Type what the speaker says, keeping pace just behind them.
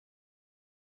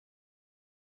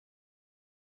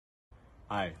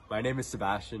Hi, my name is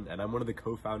Sebastian, and I'm one of the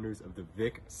co-founders of the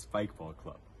Vic Spikeball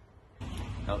Club.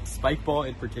 Now, Spikeball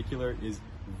in particular is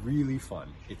really fun.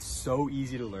 It's so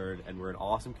easy to learn, and we're an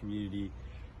awesome community.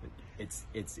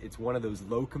 It's one of those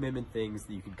low commitment things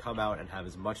that you can come out and have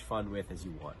as much fun with as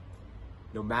you want.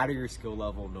 No matter your skill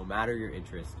level, no matter your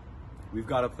interest, we've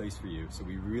got a place for you, so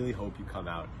we really hope you come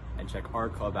out and check our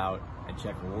club out and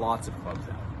check lots of clubs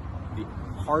out. The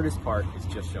hardest part is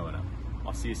just showing up.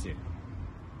 I'll see you soon.